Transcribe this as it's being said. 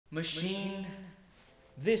Machine,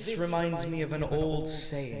 this reminds me of an old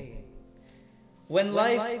saying. When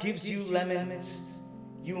life gives you lemons,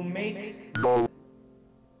 you make...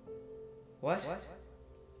 What?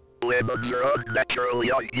 Lemons are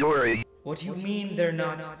unnaturally urine. What do you mean they're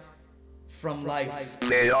not from life?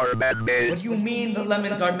 They are man-made. What do you mean the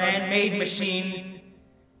lemons are man-made, Machine?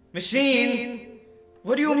 Machine?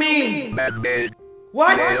 What do you mean? Man-made.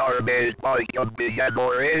 What? They are made by jumping an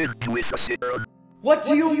orange with a syrup. What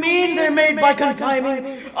do you mean they're made by confining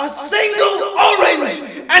a single orange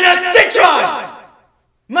and a citron?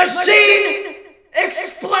 Machine,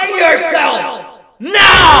 explain yourself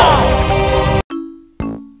now!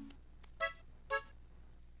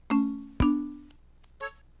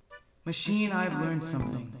 Machine, I've learned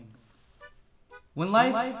something. When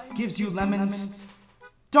life gives you lemons,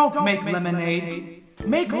 don't make lemonade.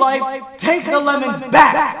 Make life take the lemons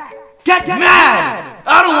back! Get mad!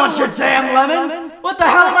 I don't want your damn lemons! What the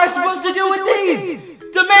hell am I supposed to do with these?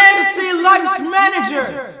 Demand to see life's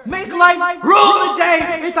manager! Make life rule the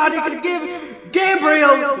day he thought he could give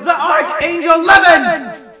Gabriel the Archangel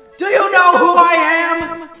lemons! Do you know who I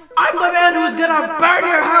am? I'm the man who's gonna burn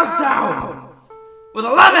your house down! With a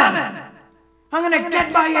lemon! I'm gonna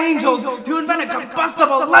get my angels to invent a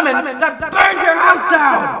combustible lemon that burns your house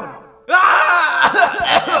down! Ah!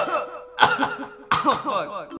 Oh, fuck.